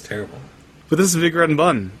 Yeah, that was terrible. But this is Big Red and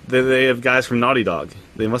Bun. They have guys from Naughty Dog.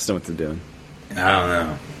 They must know what they're doing. I don't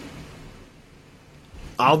know.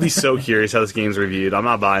 I'll be so curious how this game's reviewed. I'm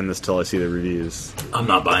not buying this till I see the reviews. I'm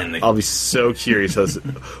not buying the I'll be so curious.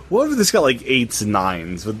 What if this got like 8s and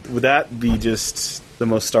 9s? Would that be just the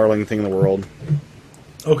most startling thing in the world?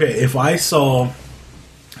 Okay, if I saw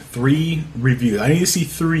 3 reviews, I need to see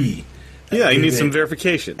 3. Yeah, you give need it some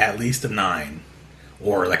verification. At least a 9.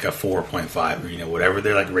 Or like a 4.5, or whatever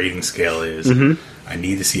their like rating scale is. I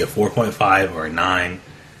need to see a 4.5 or a 9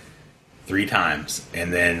 3 times,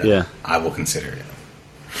 and then I will consider it.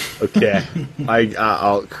 Okay,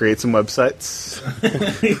 I'll create some websites.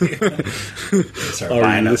 Start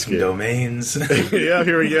buying up some domains. Yeah,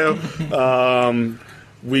 here we go.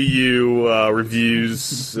 Wii U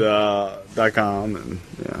reviews.com and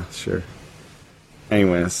yeah, sure.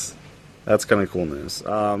 Anyways, that's kind of cool news.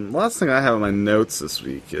 Last thing I have in my notes this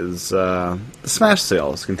week is the Smash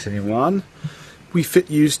sales continuing on. We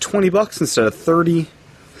used $20 instead of $30.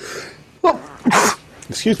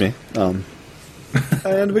 Excuse me.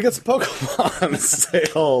 And we got some Pokemon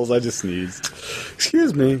sales. I just sneezed.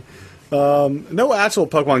 Excuse me. No actual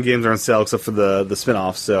Pokemon games are on sale except for the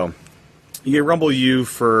spin-offs. So you get Rumble U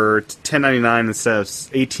for $10.99 instead of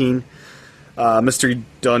 $18. Mystery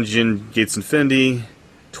Dungeon Gates Infinity,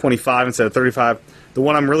 $25 instead of $35. The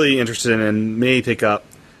one I'm really interested in and may pick up,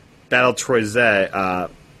 Battle Troise.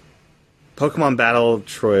 Pokemon Battle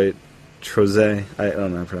Troise. I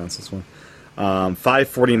don't know how to pronounce this one.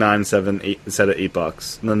 $5.49 instead of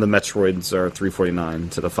 $8, and then the Metroids are $3.49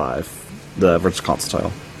 instead of $5. The Virtual Console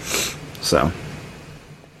title. So,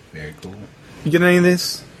 very cool. You get any of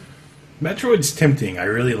these? Metroid's tempting. I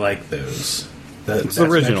really like those. It's the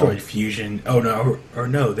original Metroid Fusion. Oh no, or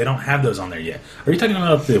no, they don't have those on there yet. Are you talking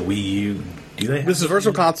about the Wii U? Do they? Have this is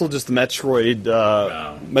Virtual Console, just the Metroid.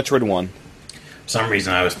 Metroid 1. For some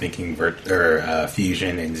reason, I was thinking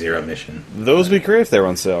Fusion and Zero Mission. Those would be great if they were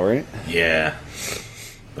on sale, right? Yeah,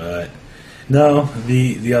 but no,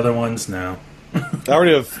 the other ones, no. I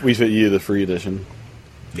already have Wii Fit U, the free edition.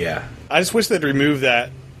 Yeah, I just wish they'd remove that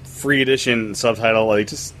free edition subtitle. Like,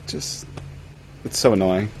 just it's so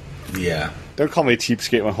annoying. Yeah. Don't call me a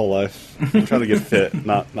cheapskate my whole life. I'm trying to get fit,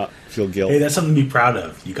 not feel guilt. Hey, that's something to be proud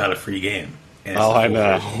of. You got a free game. Oh, I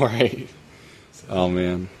know, right? So. Oh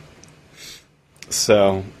man.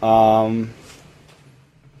 So,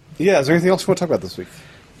 yeah, is there anything else you want to talk about this week?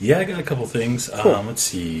 Yeah, I got a couple things. Cool. Let's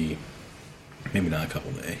see. Maybe not a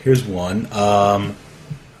couple. Here's one. We already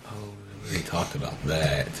talked about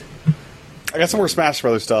that. I got some more Smash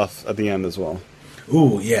Brothers stuff at the end as well.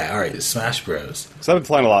 Ooh, yeah, alright, Smash Bros. Because I've been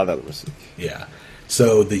playing a lot of that this week. Yeah.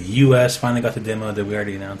 So the US finally got the demo. Did we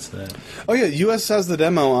already announce that? Oh, yeah, US has the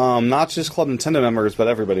demo, not just Club Nintendo members, but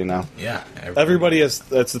everybody now. Yeah. Everybody has,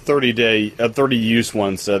 it's a 30 use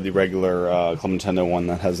one instead of the regular Club Nintendo one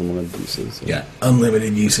that has unlimited uses. Yeah,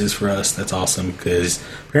 unlimited uses for us. That's awesome, because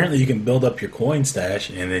apparently you can build up your coin stash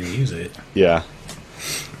and then use it. Yeah.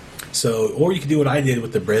 So, or you can do what I did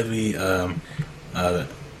with the Bravely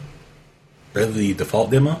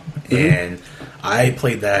Default demo, and I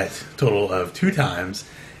played that total of 2 times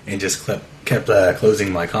and just kept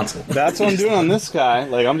closing my console. That's what I'm doing on this guy.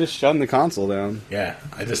 Like, I'm just shutting the console down. Yeah,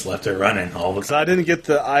 I just left it running all the So I didn't get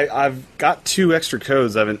I've got 2 extra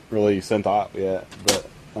codes I haven't really sent out yet, but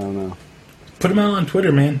I don't know. Put them out on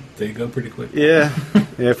Twitter, man. They go pretty quick. Yeah,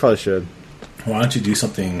 I probably should. Why don't you do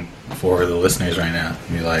something for the listeners right now?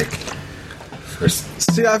 Be like,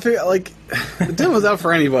 first. See, I feel like the demo's out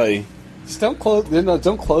for anybody. Just don't close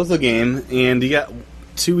the game, and you got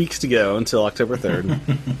 2 weeks to go until October 3rd.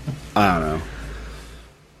 I don't know.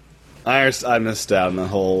 I missed out on the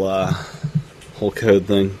whole code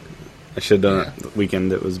thing. I should have done it the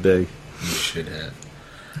weekend. It was big. You should have.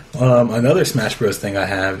 Another Smash Bros. Thing I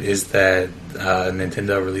have is that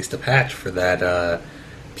Nintendo released a patch for that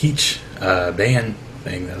Peach ban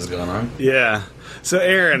thing that was going on. Yeah. So,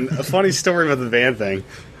 Aaron, a funny story about the ban thing.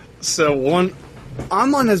 So,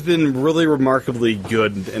 online has been really remarkably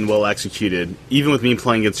good and well executed, even with me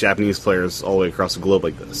playing against Japanese players all the way across the globe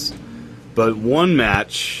like this. But one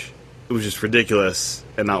match, it was just ridiculous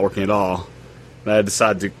and not working at all. And I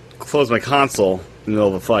decided to close my console in the middle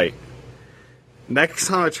of a fight. Next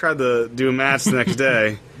time I tried to do a match the next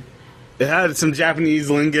day, it had some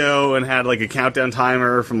Japanese lingo and had like a countdown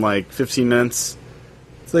timer from like 15 minutes.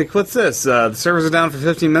 It's like, what's this? The servers are down for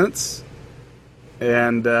 15 minutes?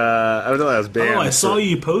 And I don't know, I was banned. Oh, I saw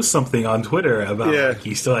you post something on Twitter about like,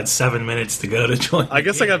 you still had 7 minutes to go to join. I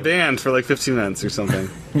guess I got banned for like 15 minutes or something.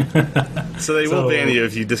 So they will ban you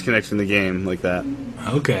if you disconnect from the game like that.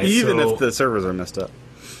 Okay. Even if the servers are messed up.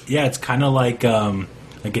 Yeah, it's kind of like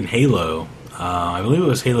in Halo. I believe it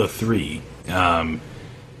was Halo 3.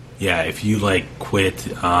 Yeah, if you like quit,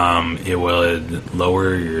 it would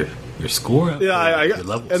lower your score. Yeah, your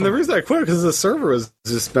level, and the reason I quit because the server was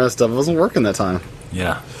just messed up. It wasn't working that time.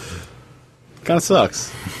 Yeah, kind of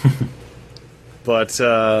sucks. But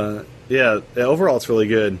yeah, overall it's really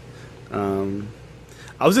good. I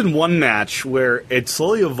was in one match where it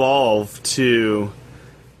slowly evolved to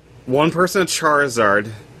one person at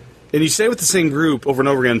Charizard, and you stay with the same group over and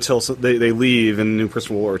over again until they leave and a new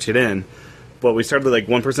person will rotate in. But we started with like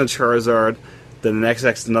 1% Charizard, then the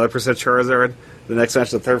next another percent Charizard, the next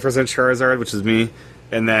match the third percent Charizard, which is me,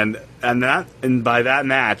 and by that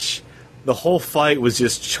match, the whole fight was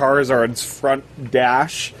just Charizard's front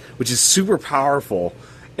dash, which is super powerful.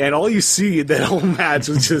 And all you see in that whole match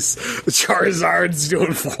was just Charizard's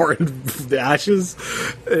doing foreign dashes,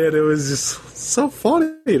 and it was just so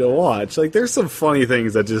funny to watch. Like, there's some funny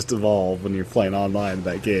things that just evolve when you're playing online in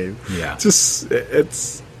that game. Yeah,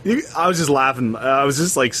 I was just laughing. I was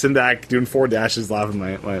just like sitting back doing 4 dashes, laughing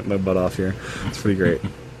my butt off here. It's pretty great.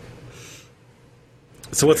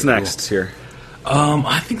 So what's next here?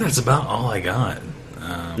 I think that's about all I got.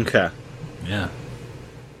 Okay. Yeah.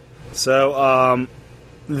 So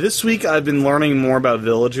this week I've been learning more about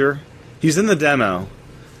Villager. He's in the demo.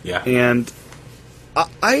 Yeah. And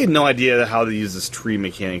I had no idea how to use this tree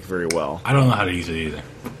mechanic very well. I don't know how to use it either.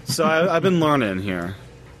 So I've been learning here.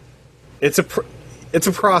 It's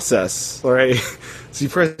a process, all right? So you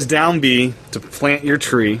press down B to plant your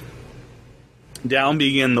tree, down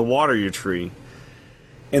B again to water your tree,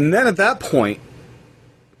 and then at that point,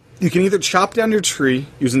 you can either chop down your tree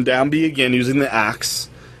using down B again, using the axe,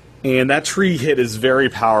 and that tree hit is very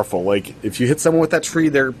powerful. Like, if you hit someone with that tree,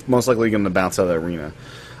 they're most likely going to bounce out of the arena.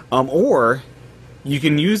 Or you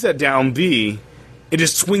can use that down B and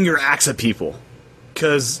just swing your axe at people.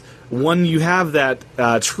 Because when you have that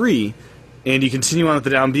tree, and you continue on with the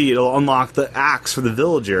down B, it'll unlock the axe for the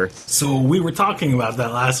Villager. So we were talking about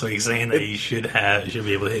that last week, saying that you should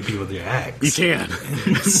be able to hit people with your axe. You can.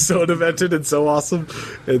 It's so invented and so awesome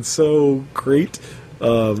and so great.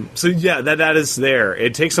 So yeah, that is there.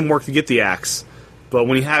 It takes some work to get the axe, but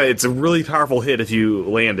when you have it, it's a really powerful hit if you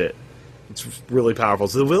land it. It's really powerful.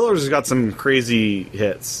 So the Villager's got some crazy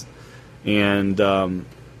hits, and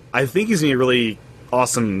I think he's gonna be a really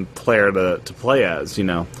awesome player to play as. You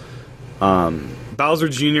know. Bowser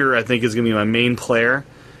Jr. I think is going to be my main player.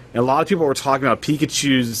 And a lot of people were talking about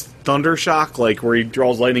Pikachu's Thunder Shock, like where he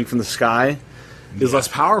draws lightning from the sky, is less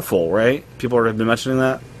powerful, right? People have been mentioning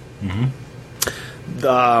that.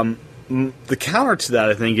 The counter to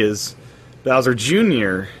that, I think, is Bowser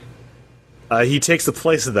Jr. He takes the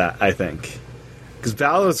place of that, I think. Because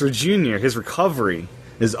Bowser Jr., his recovery,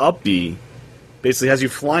 his up B, basically has you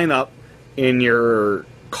flying up in your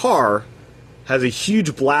car, has a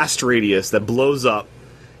huge blast radius that blows up,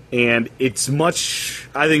 and it's much,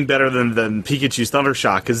 I think, better than Pikachu's Thunder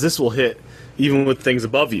Shock, because this will hit even with things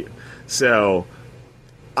above you. So,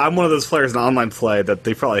 I'm one of those players in online play that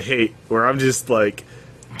they probably hate, where I'm just, like,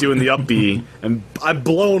 doing the up B, and I've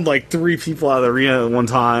blown, like, 3 people out of the arena at one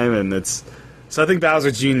time, and it's... So I think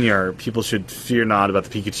Bowser Jr., people should fear not about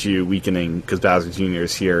the Pikachu weakening, because Bowser Jr.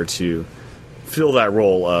 is here to fill that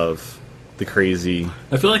role of the crazy...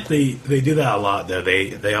 I feel like they do that a lot, though.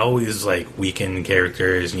 They always, like, weaken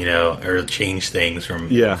characters, you know, or change things from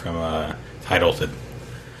title to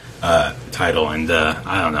title, and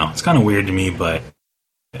I don't know. It's kind of weird to me, but...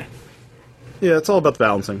 Yeah, it's all about the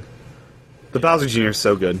balancing. The Bowser Jr. is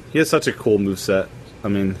so good. He has such a cool moveset. I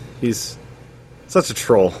mean, he's such a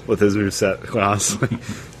troll with his moveset, honestly.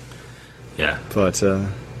 Yeah. But,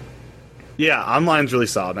 yeah, online's really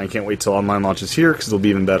solid, and I can't wait till online launches here, because it'll be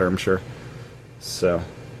even better, I'm sure. So,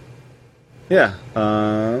 yeah.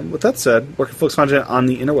 With that said, where can folks find you on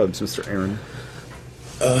the interwebs, Mr. Aaron?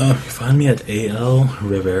 Find me at AL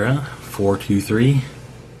Rivera 423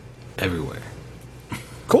 everywhere.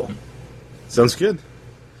 Cool. Sounds good.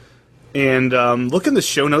 And look in the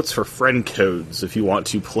show notes for friend codes if you want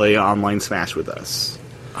to play online Smash with us.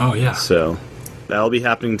 Oh, yeah. So, that'll be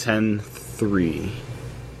happening 10/3.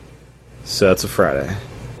 So, that's a Friday.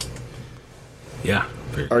 Yeah.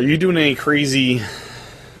 Are you doing any crazy...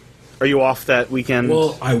 Are you off that weekend?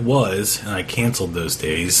 Well, I was, and I canceled those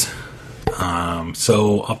days.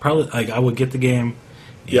 So, I'll probably... Like, I would get the game,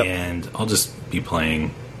 and I'll just be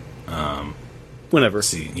playing... Whenever.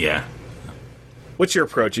 Yeah. What's your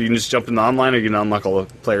approach? You can just jump into online, or you can unlock all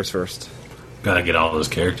the players first? Gotta get all those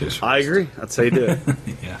characters first. I agree. That's how you do it.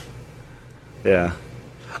 Yeah. Yeah.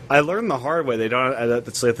 I learned the hard way. They don't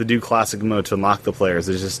actually have to do classic mode to unlock the players.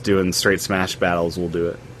 They're just doing straight Smash battles will do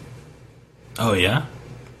it. Oh, yeah?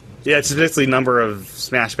 Yeah, it's basically number of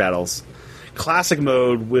Smash battles. Classic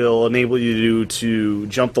mode will enable you to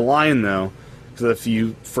jump the line, though. Because if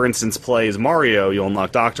you, for instance, play as Mario, you'll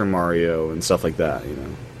unlock Dr. Mario and stuff like that, you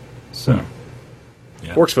know. So...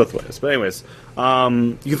 Yeah. Works both ways. But anyways, you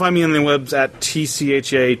can find me on the webs at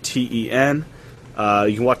TCHATEN.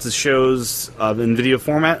 You can watch the shows in video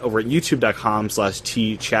format over at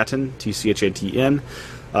youtube.com/tchaten, TCHATN.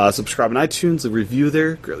 Subscribe on iTunes, leave a review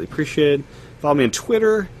there. Greatly appreciated. Follow me on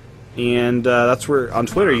Twitter. And that's where, on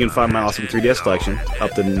Twitter, you can find my awesome 3DS collection,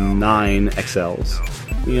 up to 9 XLs.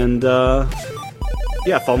 And,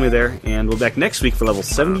 yeah, follow me there. And we'll be back next week for level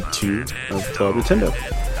 72 of Club Nintendo.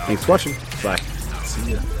 Thanks for watching. Bye.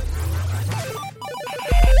 See ya.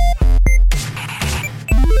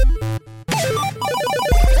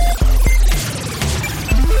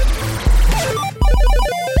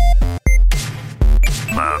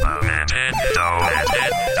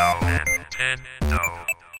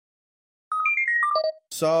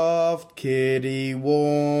 Soft kitty,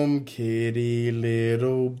 warm kitty,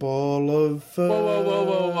 little ball of fur.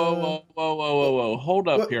 Whoa. Hold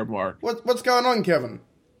up What- here, Mark. What's going on, Kevin?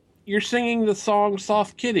 You're singing the song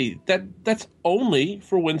Soft Kitty. That's only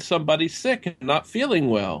for when somebody's sick and not feeling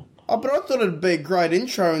well. Oh, but I thought it'd be a great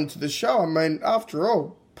intro into the show. I mean, after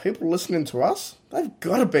all, people listening to us, they've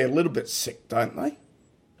got to be a little bit sick, don't they?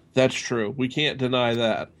 That's true. We can't deny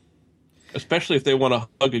that. Especially if they want to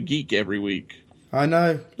hug a geek every week. I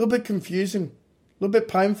know. A little bit confusing. A little bit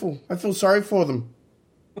painful. I feel sorry for them.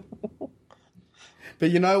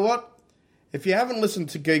 But you know what? If you haven't listened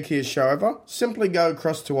to Geekiest Show Ever, simply go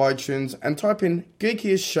across to iTunes and type in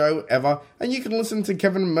Geekiest Show Ever, and you can listen to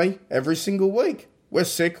Kevin and me every single week. We're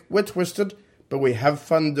sick, we're twisted, but we have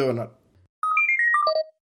fun doing it.